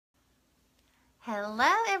Hello,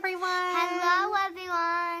 everyone. Hello,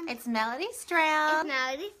 everyone. It's Melody Stroud. It's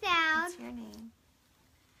Melody Stroud. What's your name?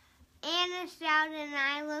 Anna Stroud, and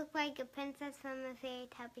I look like a princess from a fairy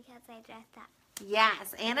tale because I dressed up.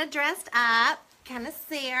 Yes, Anna dressed up, kind of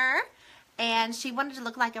seer, and she wanted to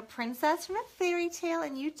look like a princess from a fairy tale,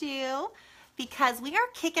 and you do, because we are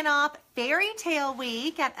kicking off Fairy Tale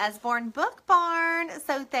Week at Usborne Book Barn.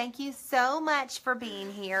 So thank you so much for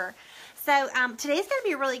being here. So today's going to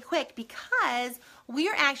be really quick because we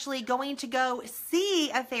are actually going to go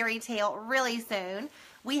see a fairy tale really soon.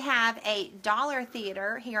 We have a dollar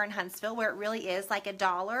theater here in Huntsville where it really is like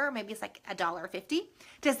 $1, maybe it's like $1.50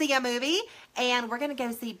 to see a movie, and we're going to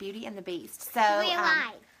go see Beauty and the Beast. So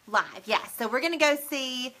live, yes. So we're going to go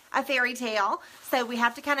see a fairy tale. So we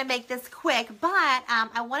have to kind of make this quick, but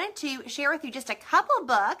I wanted to share with you just a couple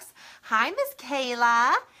books. Hi, Miss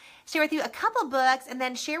Kayla. Share with you a couple books and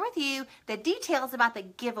then share with you the details about the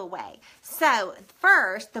giveaway. So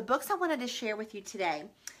first, the books I wanted to share with you today.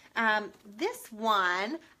 This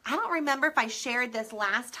one, I don't remember if I shared this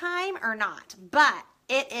last time or not, but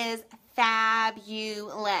it is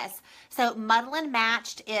fabulous. So Muddle and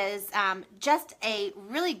Matched is just a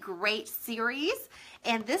really great series,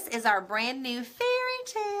 and this is our brand new fairy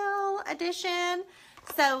tale edition.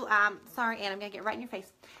 So, sorry, Anna, I'm going to get right in your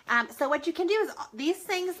face. So what you can do is these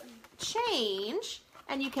things change,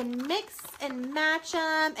 and you can mix and match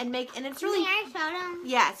them and make, and it's really... Can I show them?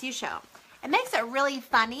 Yes, you show them. It makes it really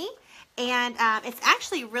funny, and it's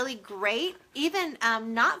actually really great, even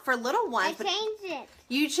not for little ones. I changed it.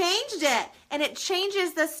 You changed it, and it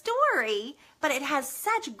changes the story, but it has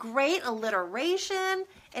such great alliteration.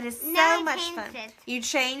 It is so much fun. You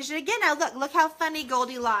changed it again. Now look how funny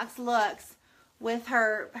Goldilocks looks with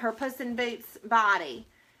her Puss in Boots body.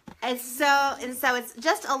 So it's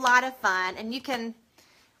just a lot of fun, and you can,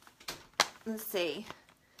 let's see,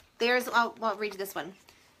 I'll read you this one.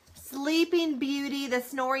 Sleeping Beauty, the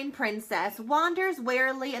snoring princess, wanders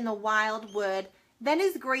warily in the wild wood, then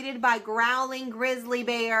is greeted by growling grizzly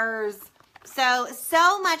bears. So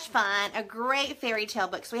much fun, a great fairy tale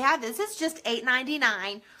book. So we have this is just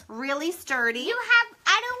 $8.99, really sturdy. You have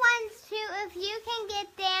other ones too, if you can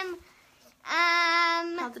get them.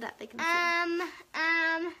 Hold it up, they can see.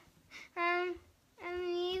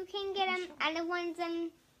 You can get them other ones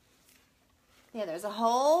and. Yeah, there's a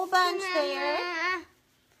whole bunch there.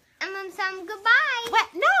 Some goodbye. What?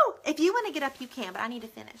 No! If you want to get up, you can, but I need to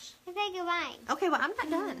finish. Say goodbye. Okay, well, I'm not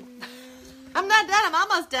done. I'm not done. I'm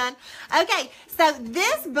almost done. Okay, so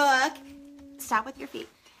this book, stop with your feet.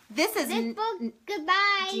 This book,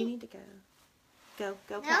 goodbye. Do you need to go?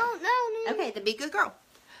 Go. No. Okay, then be a good girl.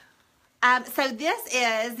 So this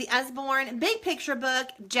is the Usborne Big Picture Book,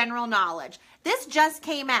 General Knowledge. This just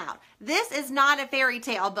came out. This is not a fairy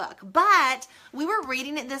tale book, but we were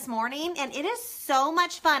reading it this morning, and it is so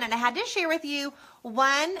much fun, and I had to share with you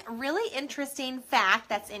one really interesting fact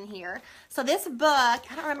that's in here. So this book,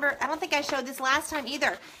 I don't think I showed this last time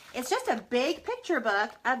either. It's just a big picture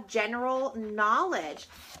book of general knowledge.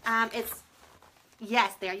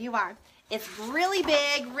 Yes, there you are. It's really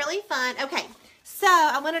big, really fun. Okay. So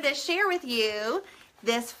I wanted to share with you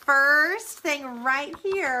this first thing right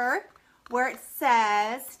here where it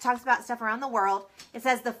says, talks about stuff around the world. It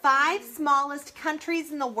says the 5 smallest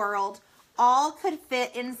countries in the world all could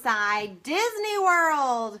fit inside Disney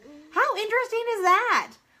World. How interesting is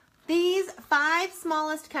that? These 5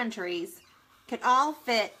 smallest countries could all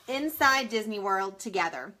fit inside Disney World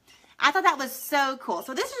together. I thought that was so cool.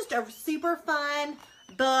 So this is just a super fun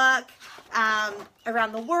book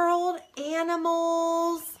around the world,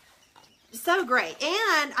 animals, so great.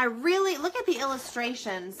 And I really look at the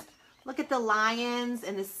illustrations. Look at the lions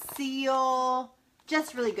and the seal,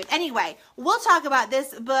 just really good. Anyway, we'll talk about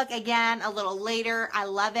this book again a little later. I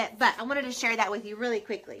love it, but I wanted to share that with you really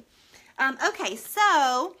quickly. Okay,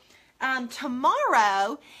 so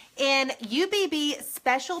tomorrow in UBB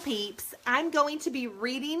Special Peeps, I'm going to be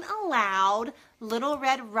reading aloud Little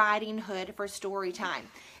Red Riding Hood for story time.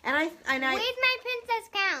 And I where's my princess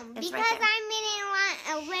gown? It's because right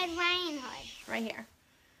I'm in a Red Riding Hood. Right here.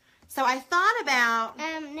 So I thought about.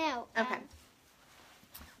 No. Okay.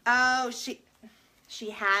 Oh, she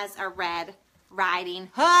has a Red Riding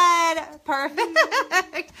Hood. Perfect.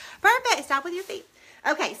 Perfect. Stop with your feet.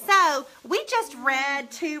 Okay, so we just read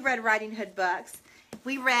 2 Red Riding Hood books.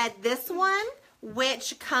 We read this one,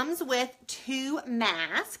 which comes with 2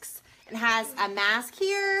 masks. It has a mask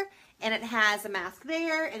here, and it has a mask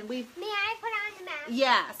there, and we. May I put on the mask?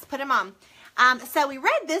 Yes, put them on. So we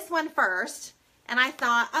read this one first, and I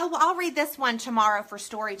thought, oh, well, I'll read this one tomorrow for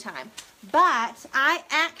story time. But I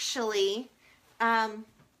actually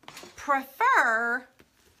prefer.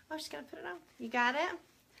 Oh, she's going to put it on. You got it?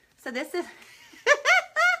 So this is...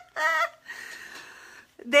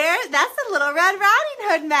 That's a Little Red Riding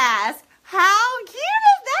Hood mask. How cute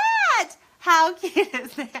is that? How cute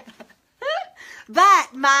is that?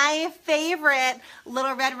 But my favorite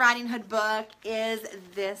Little Red Riding Hood book is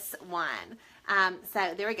this one.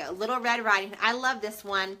 So there we go. Little Red Riding Hood. I love this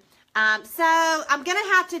one. So I'm going to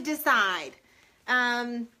have to decide.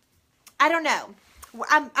 I don't know.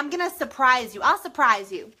 I'm going to surprise you. I'll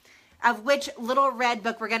surprise you of which Little Red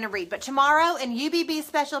book we're going to read. But tomorrow in UBB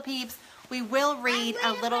Special Peeps, we will read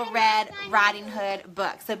a Little Red Riding Hood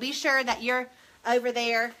book. So be sure that you're over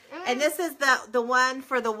there. And this is the one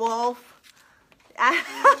for the wolf.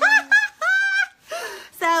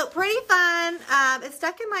 So pretty fun. It's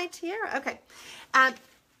stuck in my tiara. Okay.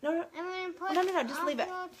 No, just leave it.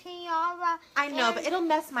 I know, but it'll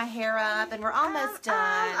mess my hair up, and we're almost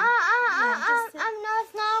done. No,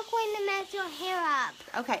 it's not going to mess your hair up.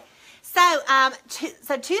 Okay. So,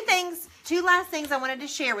 two last things I wanted to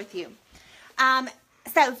share with you. So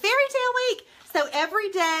Fairy Tale Week. So every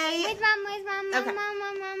day. Where's Mom? Okay.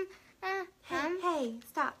 Mom. Hey,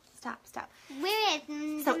 stop. Where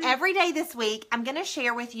is? So every day this week, I'm going to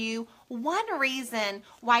share with you one reason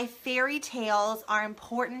why fairy tales are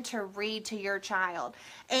important to read to your child.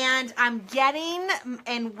 And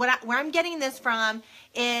where I'm getting this from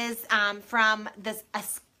is from a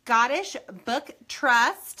Scottish Book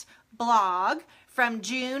Trust blog from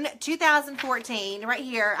June 2014. Right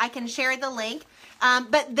here, I can share the link.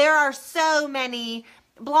 But there are so many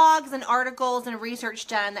blogs and articles and research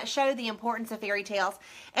done that show the importance of fairy tales.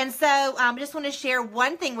 And so I just want to share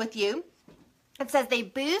one thing with you. It says they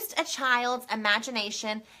boost a child's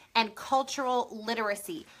imagination and cultural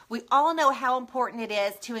literacy. We all know how important it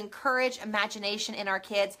is to encourage imagination in our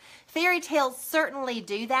kids. Fairy tales certainly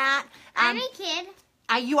do that. I'm a kid.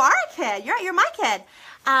 You are a kid. You're my kid.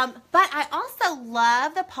 But I also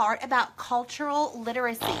love the part about cultural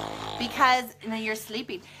literacy because, you're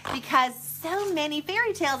sleeping, because so many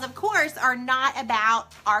fairy tales, of course, are not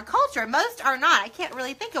about our culture. Most are not. I can't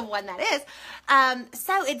really think of one that is.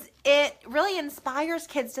 So it really inspires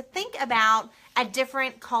kids to think about a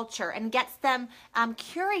different culture and gets them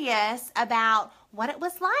curious about what it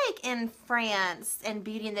was like in France in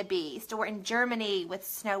Beauty and the Beast or in Germany with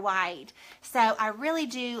Snow White. So I really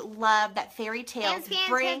do love that fairy tales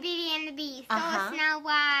bring Beauty and the Beast. So Snow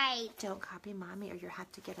White. Don't copy Mommy or you'll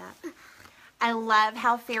have to get up. I love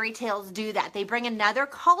how fairy tales do that. They bring another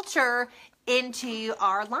culture into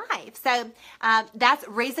our life. So that's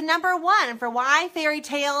reason number one for why fairy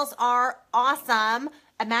tales are awesome.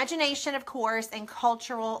 Imagination, of course, and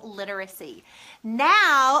cultural literacy.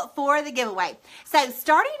 Now for the giveaway. So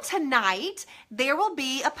starting tonight, there will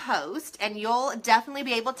be a post, and you'll definitely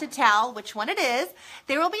be able to tell which one it is.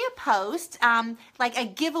 There will be a post, like a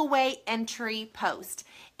giveaway entry post.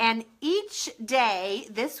 And each day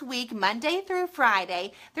this week, Monday through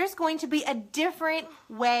Friday, there's going to be a different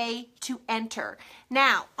way to enter.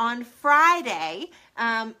 Now, on Friday,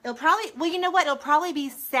 it'll probably be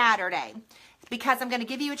Saturday, because I'm going to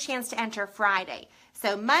give you a chance to enter Friday.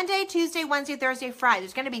 So Monday, Tuesday, Wednesday, Thursday, Friday.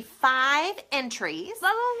 There's going to be 5 entries.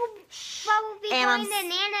 But we'll be going to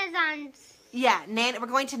Nana's on... Yeah, we're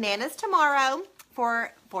going to Nana's tomorrow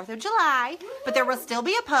for 4th of July. But there will still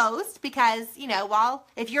be a post because,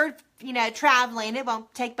 if you're, traveling, it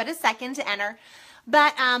won't take but a second to enter.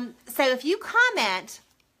 But, so if you comment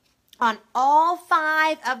on all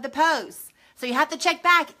 5 of the posts, so you have to check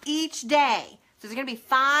back each day. So there's going to be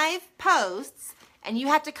 5 posts, and you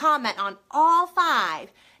have to comment on all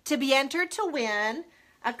 5 to be entered to win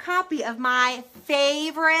a copy of my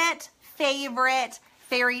favorite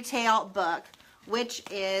fairy tale book, which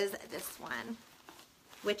is this one,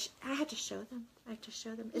 which I have to show them.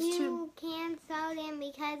 It's you can't show them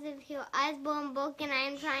because of your Usborne book, and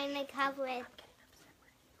I'm trying to cover it.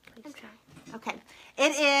 Okay.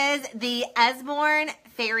 It is the Usborne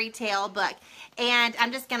fairy tale book, and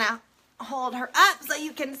I'm just going to hold her up so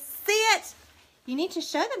you can see it. You need to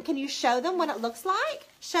show them. Can you show them what it looks like?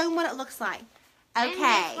 Show them what it looks like. Okay.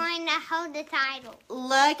 I'm just going to hold the title.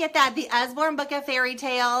 Look at that. The Usborne Book of Fairy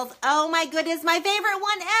Tales. Oh my goodness. My favorite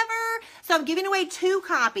one ever. So I'm giving away 2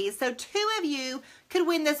 copies. So 2 of you could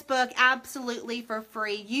win this book absolutely for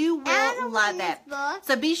free. You will love it.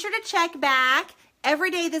 So be sure to check back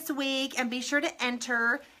every day this week and be sure to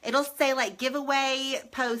enter. It'll say like giveaway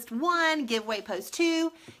post 1, giveaway post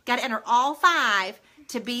 2. Got to enter all 5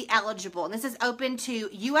 to be eligible. And this is open to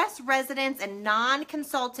U.S. residents and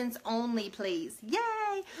non-consultants only, please.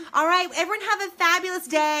 Yay! All right, everyone have a fabulous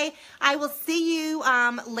day. I will see you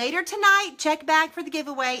later tonight. Check back for the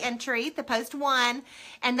giveaway entry, the post 1.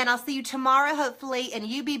 And then I'll see you tomorrow, hopefully, in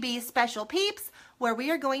UBB's Special Peeps, where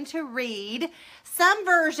we are going to read some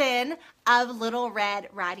version of Little Red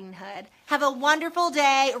Riding Hood. Have a wonderful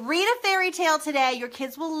day. Read a fairy tale today. Your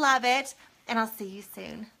kids will love it. And I'll see you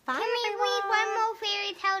soon. Bye, Can we read one more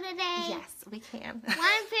fairy tale today? Yes, we can. One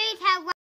fairy tale.